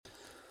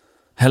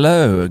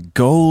Hello,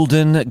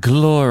 golden,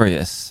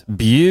 glorious,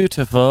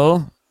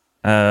 beautiful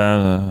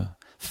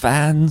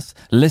fans,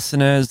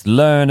 listeners,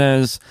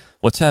 learners,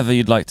 whatever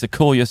you'd like to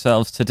call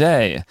yourselves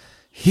today.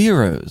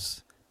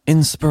 Heroes,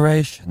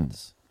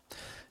 inspirations.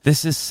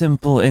 This is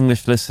Simple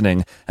English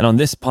Listening, and on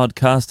this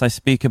podcast I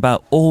speak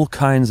about all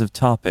kinds of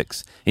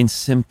topics in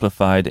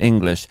simplified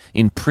English,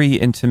 in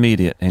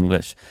pre-intermediate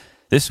English.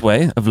 This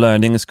way of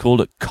learning is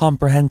called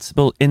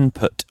comprehensible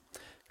input.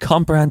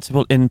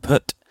 Comprehensible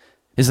input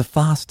is the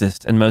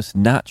fastest and most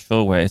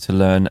natural way to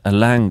learn a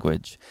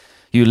language.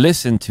 You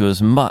listen to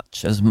as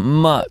much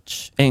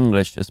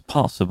English as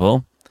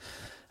possible,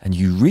 and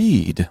you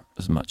read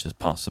as much as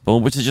possible,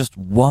 which is just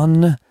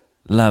one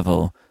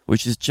level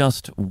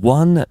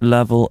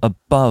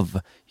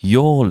above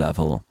your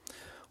level.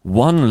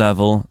 One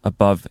level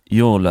above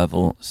your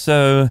level.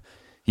 So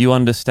you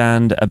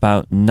understand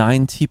about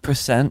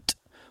 90%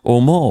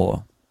 or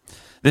more.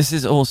 This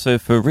is also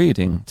for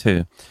reading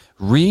too.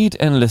 Read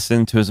and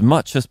listen to as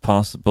much as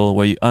possible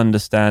where you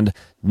understand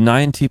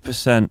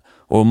 90%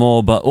 or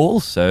more, but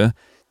also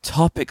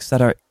topics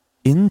that are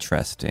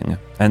interesting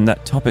and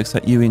that topics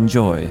that you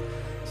enjoy.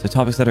 So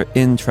topics that are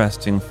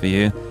interesting for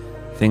you,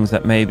 things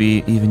that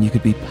maybe even you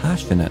could be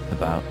passionate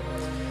about.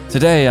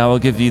 Today I will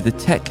give you the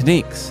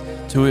techniques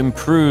to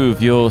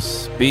improve your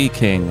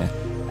speaking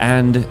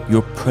and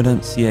your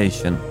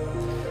pronunciation.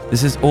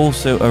 This is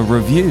also a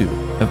review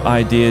of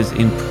ideas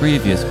in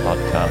previous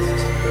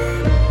podcasts.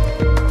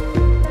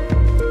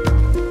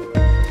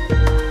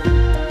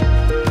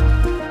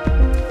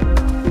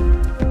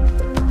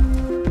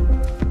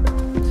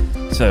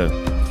 So,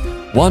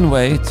 one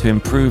way to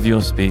improve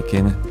your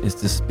speaking is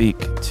to speak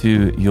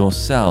to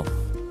yourself.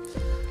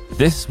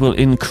 This will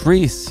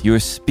increase your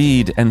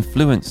speed and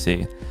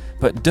fluency,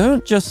 but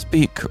don't just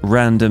speak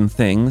random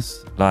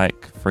things,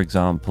 like, for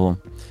example,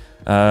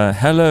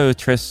 hello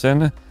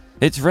Tristan,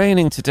 it's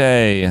raining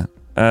today.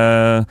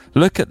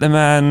 Look at the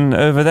man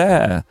over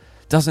there.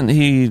 Doesn't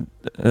he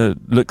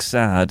look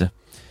sad?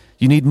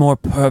 You need more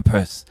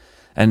purpose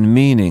and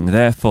meaning,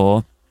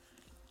 therefore,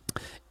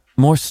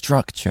 more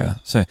structure.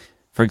 So,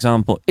 for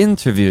example,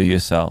 interview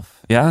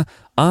yourself, yeah?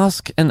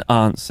 Ask and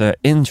answer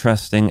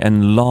interesting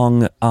and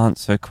long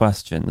answer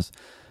questions.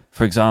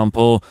 For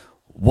example,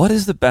 what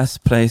is the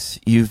best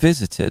place you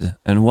visited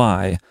and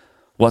why?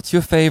 What's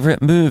your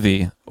favorite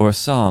movie or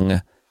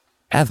song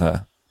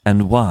ever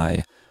and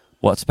why?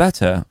 What's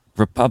better,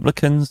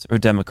 Republicans or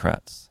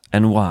Democrats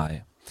and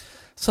why?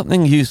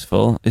 Something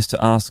useful is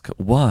to ask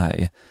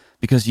why,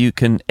 because you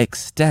can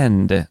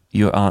extend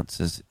your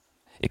answers.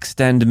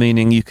 Extend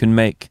meaning you can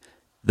make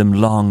them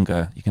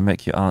longer. You can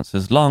make your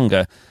answers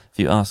longer if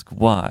you ask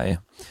why.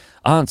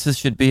 Answers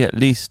should be at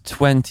least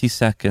 20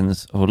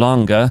 seconds or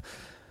longer.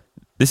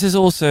 This is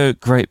also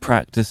great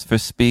practice for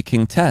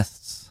speaking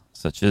tests,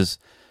 such as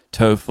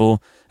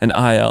TOEFL and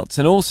IELTS,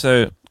 and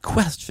also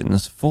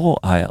questions for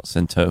IELTS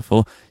and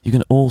TOEFL. You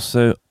can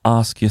also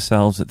ask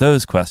yourselves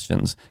those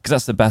questions, because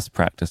that's the best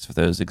practice for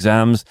those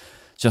exams.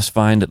 Just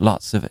find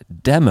lots of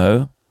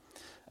demo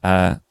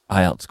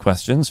IELTS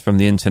questions from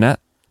the internet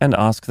and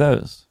ask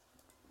those.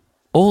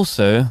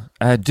 Also,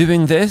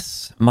 doing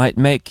this might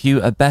make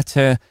you a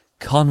better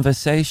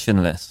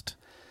conversationalist.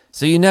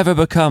 So you never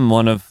become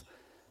one of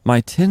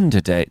my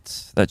Tinder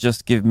dates that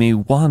just give me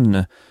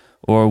one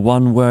or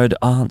one-word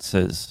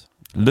answers,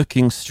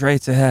 looking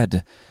straight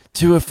ahead,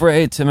 too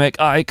afraid to make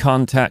eye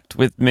contact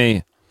with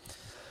me.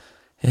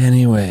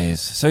 Anyways,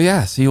 so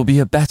you'll be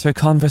a better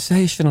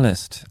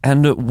conversationalist.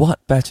 And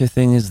what better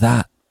thing is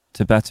that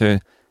to better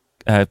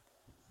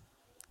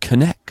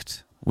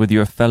connect with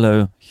your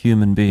fellow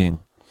human being?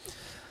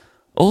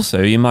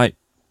 Also, you might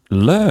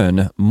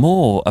learn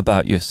more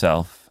about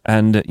yourself,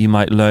 and you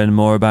might learn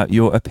more about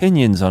your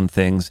opinions on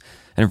things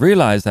and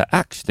realize that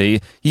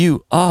actually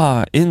you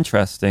are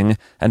interesting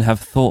and have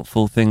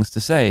thoughtful things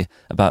to say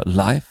about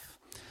life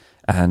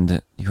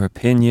and your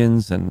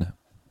opinions and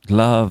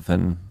love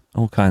and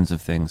all kinds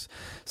of things.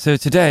 So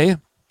today,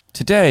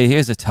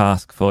 here's a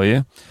task for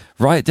you.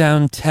 Write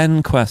down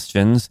 10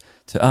 questions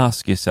to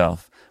ask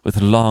yourself with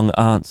long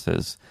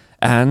answers,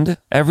 and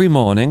every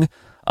morning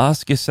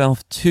ask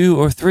yourself 2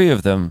 or 3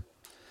 of them.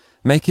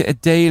 Make it a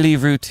daily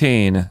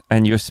routine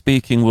and your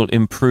speaking will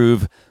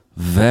improve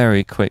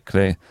very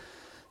quickly.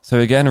 So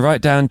again,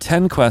 write down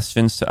 10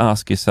 questions to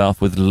ask yourself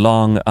with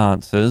long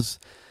answers.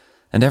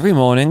 And every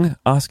morning,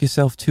 ask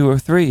yourself 2 or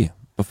 3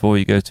 before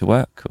you go to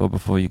work or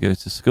before you go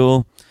to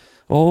school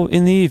or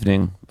in the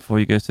evening before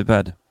you go to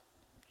bed.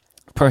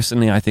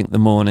 Personally, I think the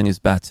morning is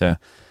better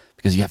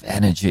because you have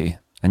energy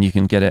and you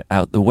can get it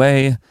out the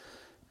way,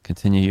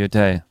 continue your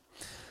day.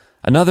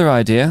 Another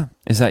idea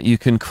is that you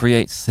can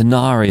create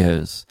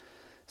scenarios,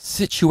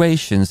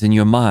 situations in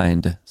your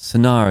mind,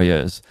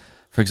 scenarios.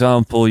 For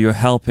example, you're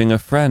helping a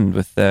friend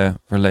with their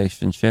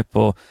relationship,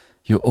 or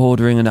you're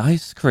ordering an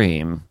ice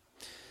cream.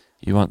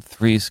 You want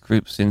 3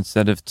 scoops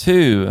instead of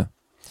 2.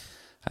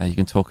 You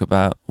can talk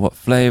about what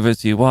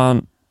flavors you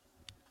want,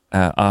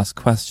 ask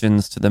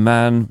questions to the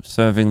man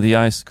serving the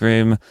ice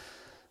cream,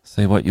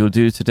 say what you'll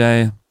do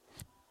today.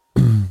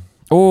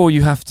 Or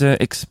you have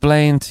to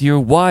explain to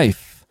your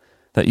wife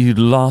that you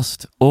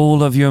lost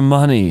all of your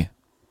money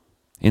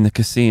in the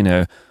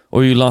casino,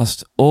 or you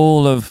lost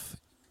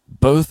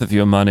both of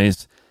your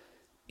monies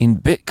in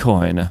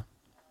Bitcoin.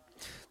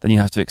 Then you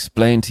have to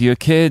explain to your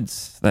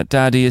kids that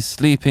daddy is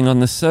sleeping on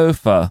the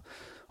sofa,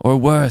 or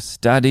worse,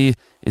 daddy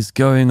is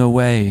going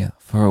away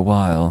for a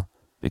while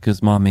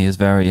because mommy is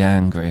very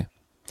angry.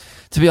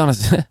 To be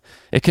honest,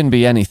 it can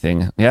be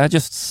anything. Yeah,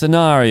 just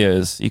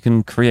scenarios. You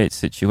can create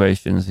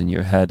situations in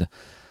your head.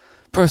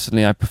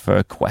 Personally, I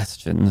prefer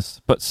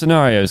questions, but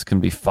scenarios can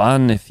be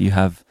fun if you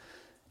have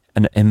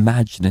an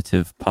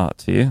imaginative part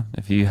to you,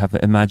 if you have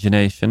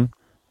imagination.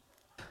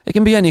 It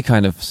can be any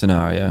kind of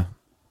scenario.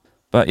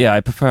 But yeah,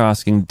 I prefer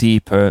asking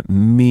deeper,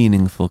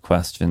 meaningful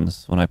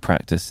questions when I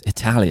practice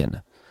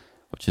Italian,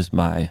 which is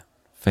my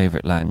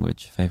favorite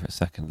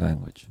second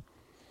language.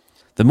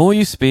 The more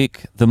you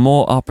speak, the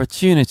more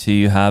opportunity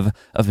you have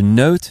of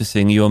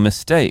noticing your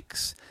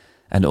mistakes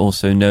and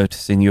also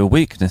noticing your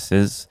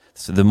weaknesses.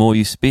 So the more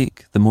you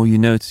speak, the more you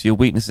notice your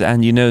weaknesses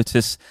and you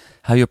notice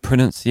how your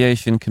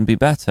pronunciation can be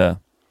better.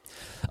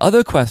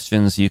 Other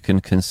questions you can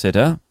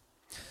consider.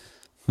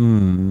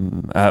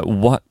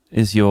 What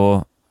is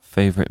your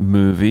favorite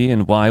movie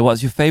and why?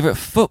 What's your favorite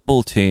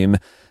football team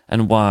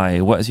and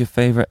why? What is your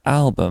favorite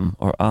album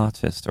or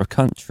artist or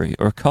country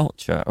or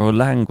culture or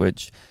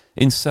language?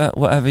 Insert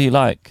whatever you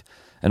like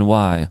and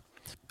why.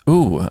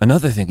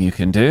 Another thing you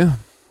can do.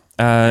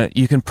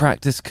 You can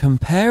practice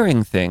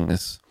comparing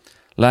things.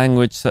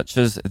 Language such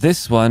as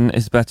this one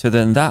is better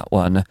than that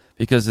one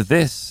because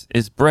this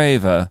is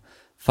braver,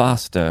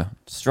 faster,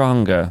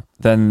 stronger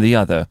than the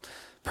other.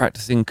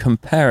 Practicing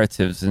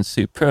comparatives and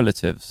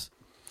superlatives.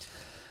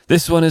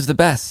 This one is the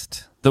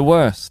best, the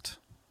worst.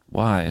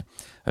 Why?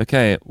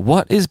 Okay,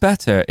 what is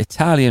better,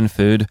 Italian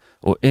food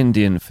or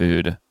Indian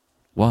food?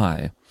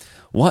 Why?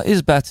 What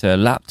is better,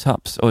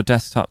 laptops or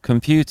desktop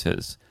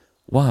computers?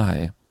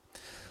 Why?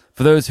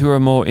 For those who are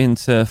more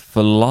into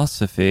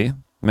philosophy,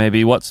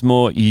 maybe what's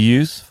more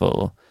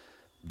useful,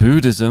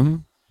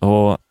 Buddhism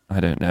or,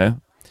 I don't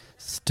know,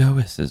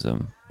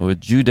 Stoicism or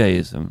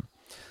Judaism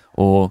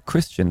or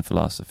Christian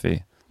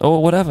philosophy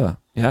or whatever.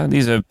 Yeah,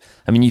 you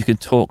can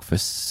talk for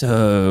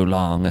so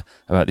long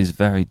about these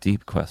very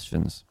deep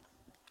questions.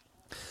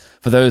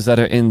 For those that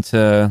are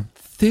into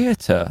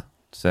theatre,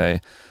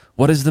 say,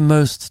 what is the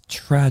most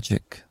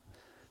tragic,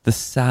 the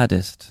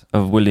saddest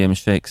of William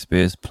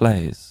Shakespeare's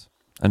plays,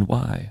 and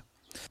why?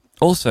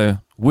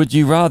 Also, would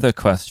you rather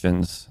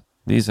questions.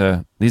 These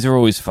are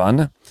always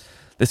fun.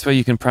 This way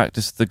you can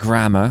practice the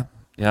grammar,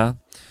 yeah?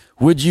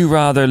 Would you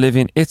rather live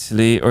in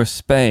Italy or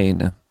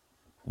Spain?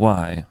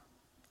 Why?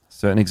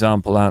 So an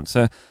example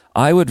answer,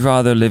 I would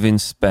rather live in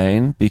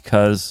Spain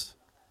because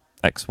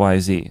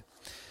XYZ.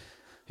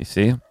 You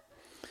see?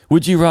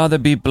 Would you rather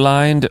be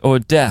blind or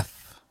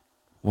deaf?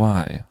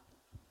 Why?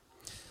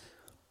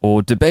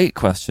 Or debate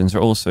questions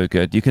are also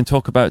good. You can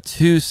talk about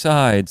two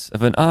sides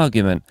of an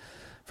argument.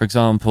 For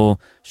example,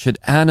 should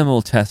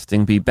animal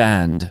testing be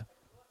banned?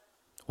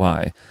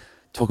 Why?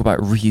 Talk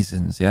about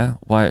reasons, yeah?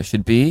 Why it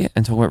should be,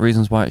 and talk about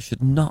reasons why it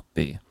should not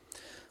be.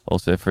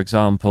 Also, for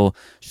example,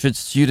 should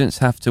students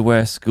have to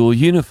wear school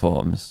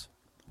uniforms?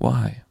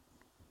 Why?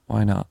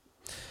 Why not?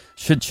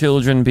 Should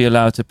children be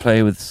allowed to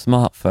play with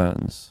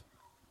smartphones?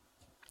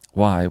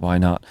 Why? Why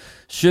not?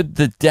 Should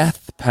the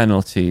death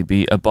penalty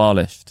be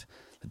abolished?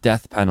 The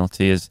death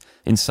penalty is,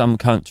 in some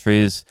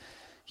countries,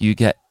 you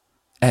get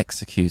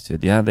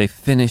executed, yeah? They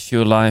finish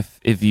your life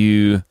if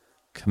you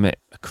commit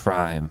a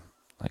crime,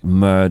 like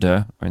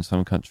murder, or in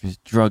some countries,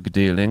 drug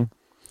dealing.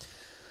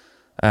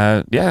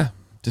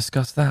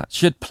 Discuss that.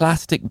 Should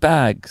plastic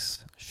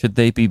bags, should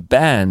they be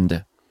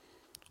banned?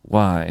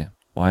 Why?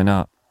 Why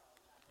not?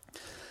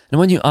 And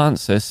when you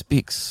answer,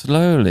 speak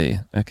slowly,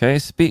 okay?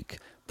 Speak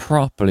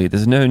properly.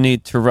 There's no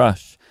need to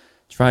rush.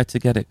 Try to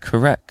get it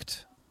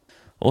correct.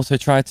 Also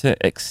try to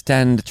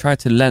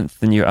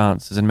lengthen your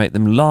answers and make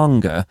them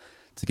longer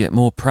to get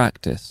more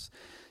practice.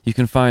 You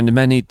can find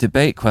many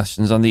debate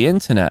questions on the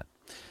internet.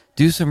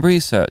 Do some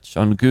research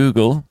on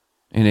Google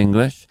in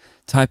English.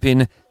 Type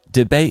in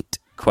debate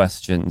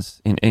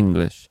questions in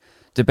English.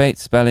 Debate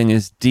spelling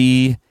is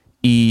D-E-B-A-T-E.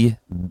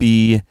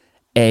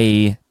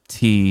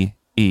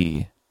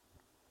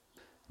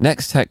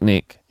 Next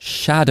technique,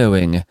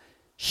 shadowing.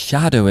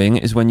 Shadowing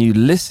is when you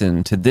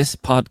listen to this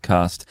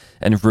podcast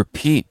and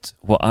repeat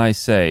what I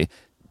say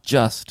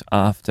just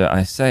after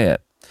I say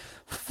it.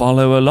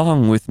 Follow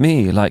along with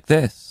me like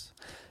this.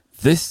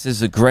 This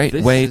is a great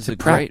way to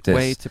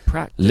practice.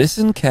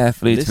 Listen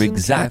carefully to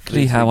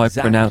exactly how I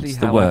pronounce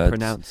the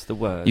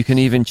words. You can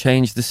even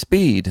change the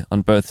speed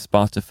on both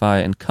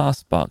Spotify and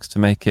Castbox to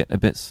make it a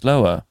bit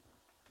slower.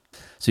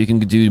 So you can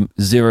do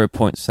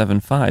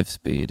 0.75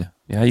 speed.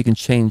 Yeah, you can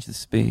change the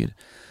speed.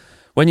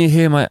 When you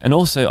hear and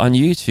also on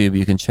YouTube,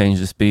 you can change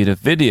the speed of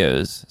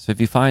videos. So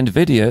if you find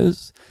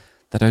videos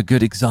that are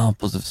good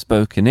examples of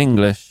spoken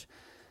English,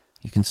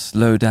 you can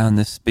slow down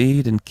the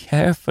speed and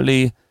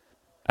carefully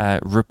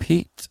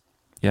repeat,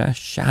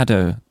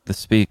 shadow the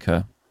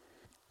speaker.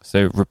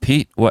 So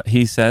repeat what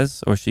he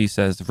says or she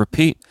says.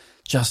 Repeat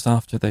just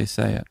after they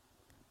say it.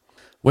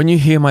 When you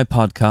hear my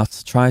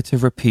podcasts, try to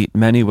repeat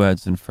many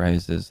words and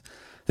phrases.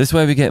 This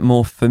way we get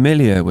more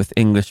familiar with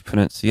English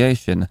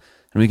pronunciation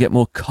and we get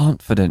more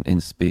confident in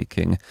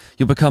speaking.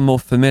 You'll become more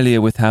familiar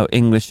with how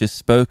English is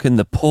spoken,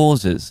 the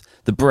pauses,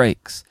 the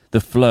breaks,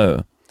 the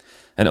flow.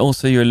 And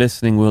also your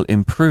listening will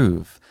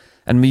improve.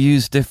 And we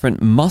use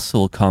different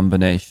muscle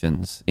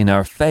combinations in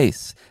our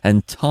face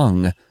and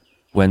tongue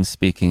when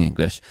speaking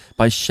English.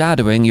 By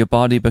shadowing, your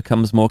body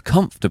becomes more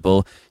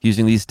comfortable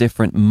using these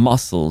different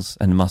muscles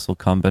and muscle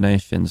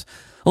combinations.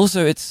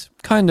 Also, it's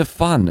kind of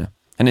fun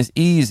and it's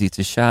easy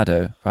to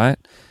shadow, right?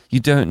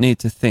 You don't need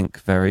to think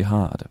very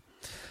hard.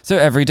 So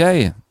every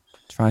day,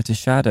 try to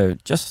shadow,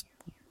 just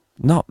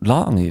not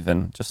long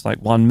even, just like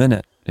 1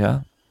 minute,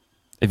 yeah?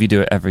 If you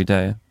do it every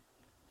day.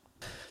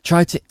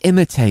 Try to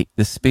imitate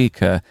the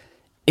speaker.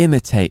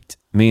 Imitate,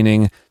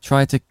 meaning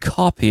try to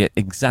copy it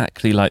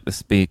exactly like the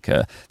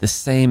speaker. The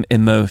same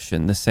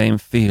emotion, the same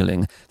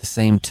feeling, the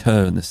same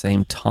tone, the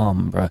same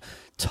timbre.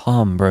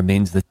 Timbre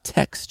means the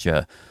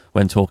texture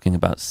when talking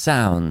about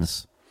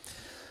sounds.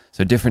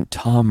 So different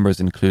timbres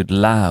include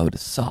loud,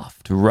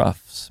 soft,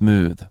 rough,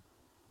 smooth.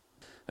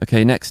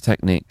 Okay, next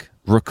technique.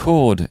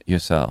 Record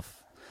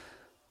yourself,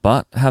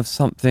 but have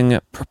something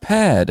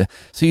prepared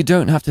so you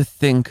don't have to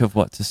think of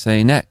what to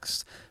say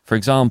next. For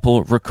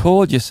example,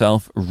 record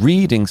yourself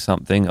reading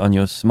something on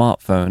your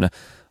smartphone,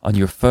 on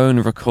your phone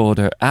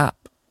recorder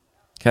app.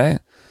 Okay?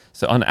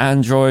 So on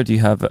Android, you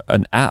have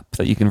an app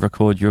that you can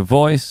record your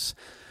voice,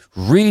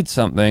 read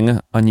something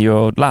on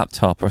your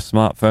laptop or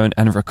smartphone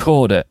and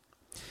record it.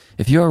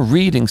 If you're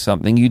reading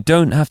something, you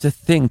don't have to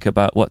think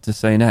about what to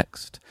say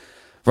next.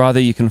 Rather,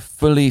 you can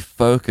fully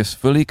focus,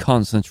 fully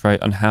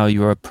concentrate on how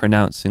you are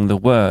pronouncing the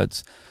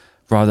words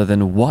rather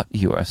than what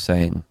you are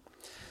saying.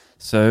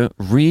 So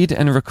read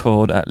and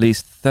record at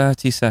least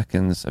 30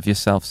 seconds of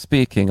yourself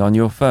speaking on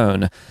your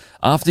phone.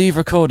 After you've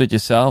recorded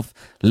yourself,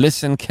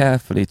 listen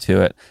carefully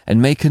to it and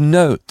make a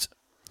note.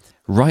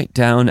 Write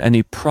down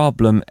any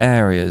problem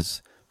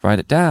areas. Write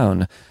it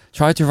down.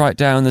 Try to write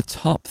down the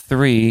top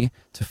 3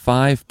 to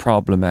 5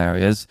 problem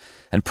areas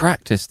and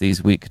practice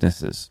these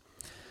weaknesses.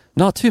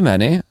 Not too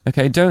many,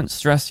 okay? Don't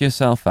stress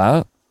yourself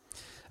out.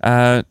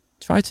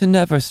 Try to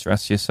never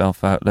stress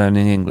yourself out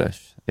learning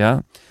English,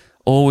 yeah?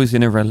 Always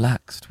in a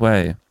relaxed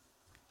way.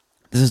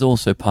 This is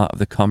also part of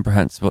the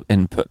comprehensible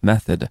input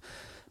method.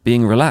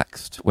 Being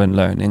relaxed when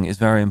learning is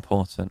very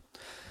important.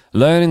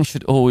 Learning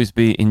should always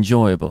be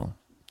enjoyable,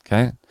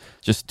 okay?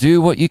 Just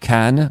do what you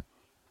can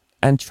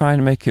and try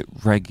and make it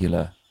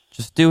regular.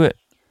 Just do it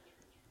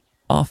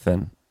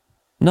often.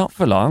 Not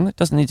for long. It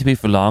doesn't need to be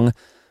for long,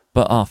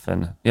 but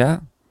often, yeah?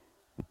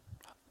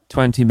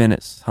 20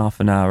 minutes, half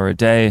an hour a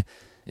day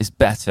is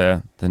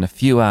better than a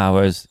few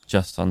hours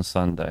just on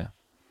Sunday.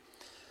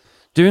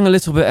 Doing a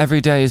little bit every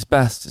day is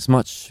best. It's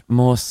much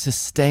more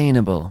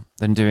sustainable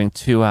than doing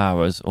 2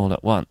 hours all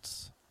at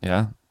once,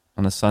 yeah,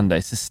 on a Sunday.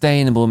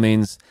 Sustainable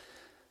means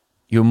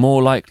you're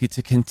more likely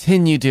to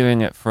continue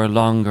doing it for a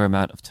longer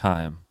amount of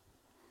time.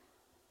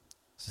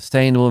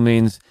 Sustainable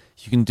means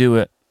you can do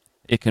it,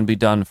 it can be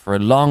done for a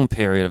long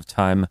period of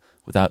time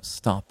without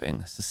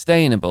stopping.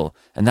 Sustainable,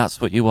 and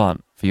that's what you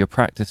want, for your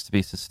practice to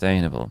be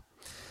sustainable.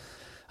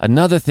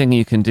 Another thing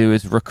you can do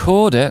is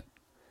record it,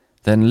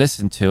 then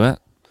listen to it,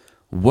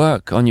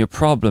 work on your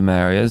problem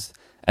areas,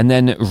 and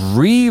then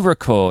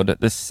re-record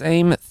the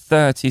same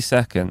 30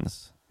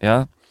 seconds,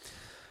 yeah?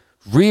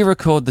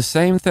 Re-record the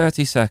same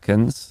 30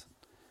 seconds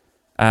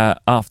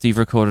after you've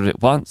recorded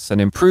it once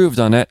and improved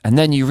on it, and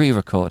then you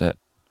re-record it,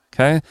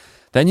 okay?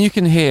 Then you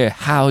can hear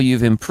how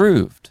you've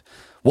improved.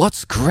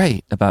 What's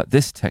great about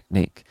this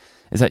technique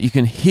is that you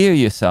can hear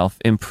yourself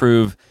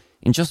improve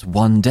in just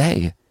one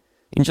day,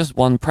 in just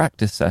one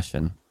practice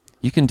session.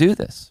 You can do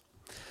this.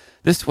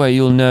 This way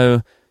you'll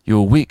know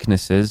your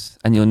weaknesses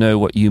and you'll know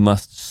what you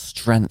must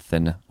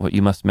strengthen, what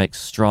you must make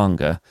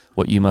stronger,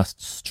 what you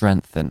must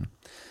strengthen.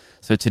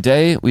 So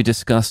today we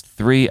discussed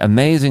 3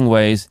 amazing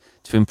ways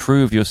to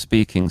improve your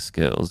speaking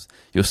skills,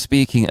 your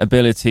speaking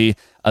ability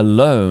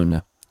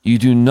alone. You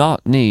do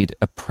not need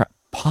a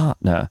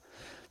partner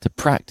to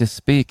practice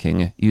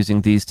speaking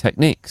using these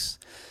techniques.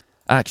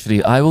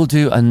 Actually, I will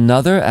do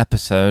another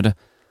episode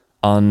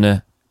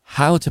on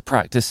how to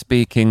practice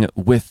speaking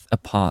with a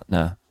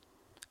partner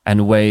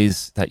and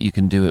ways that you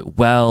can do it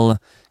well,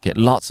 get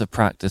lots of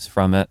practice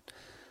from it,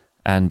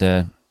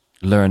 and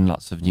learn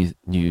lots of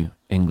new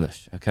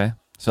English, okay?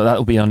 So that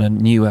will be on a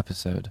new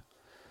episode.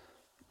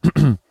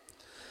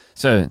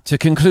 So, to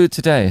conclude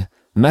today,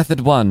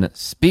 method 1,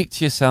 speak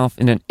to yourself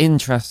in an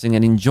interesting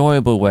and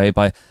enjoyable way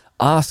by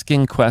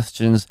asking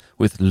questions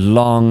with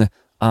long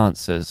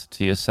answers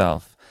to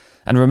yourself.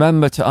 And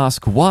remember to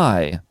ask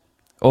why.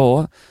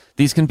 Or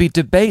these can be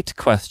debate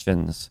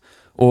questions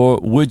or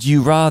would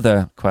you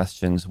rather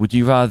questions. Would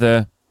you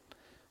rather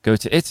go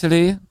to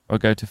Italy or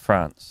go to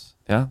France?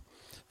 Yeah,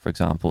 for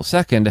example.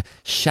 Second,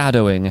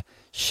 shadowing.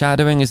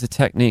 Shadowing is a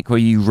technique where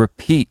you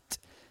repeat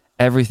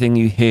everything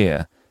you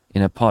hear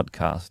in a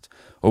podcast.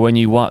 Or when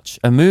you watch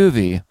a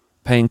movie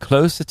paying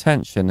close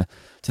attention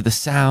to the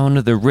sound,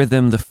 the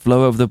rhythm, the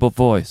flow of the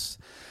voice.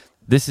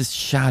 This is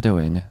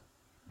shadowing.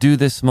 Do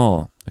this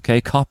more,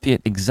 okay? Copy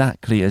it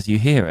exactly as you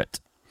hear it.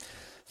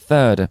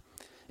 Third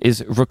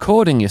is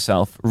recording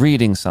yourself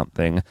reading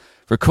something.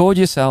 Record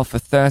yourself for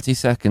 30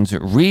 seconds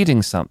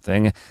reading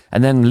something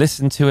and then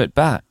listen to it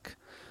back.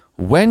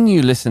 When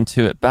you listen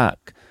to it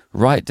back,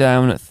 write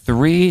down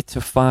 3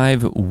 to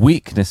 5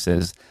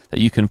 weaknesses that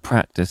you can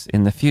practice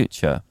in the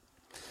future.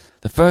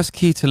 The first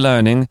key to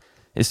learning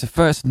is to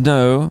first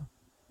know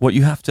what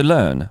you have to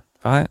learn,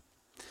 right?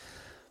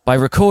 By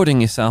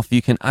recording yourself,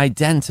 you can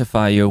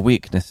identify your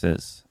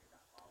weaknesses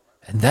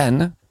and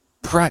then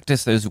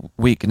practice those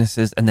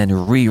weaknesses and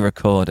then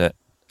re-record it.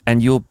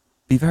 And you'll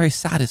be very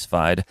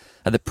satisfied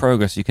at the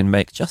progress you can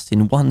make just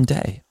in one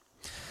day.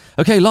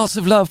 Okay, lots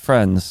of love,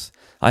 friends.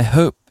 I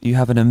hope you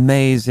have an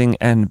amazing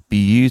and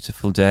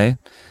beautiful day.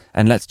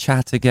 And let's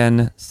chat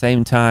again,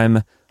 same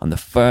time on the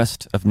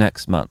 1st of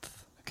next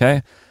month.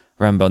 Okay?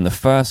 Remember, on the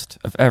 1st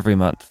of every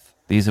month,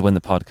 these are when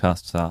the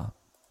podcasts are.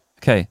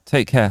 Okay,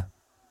 take care.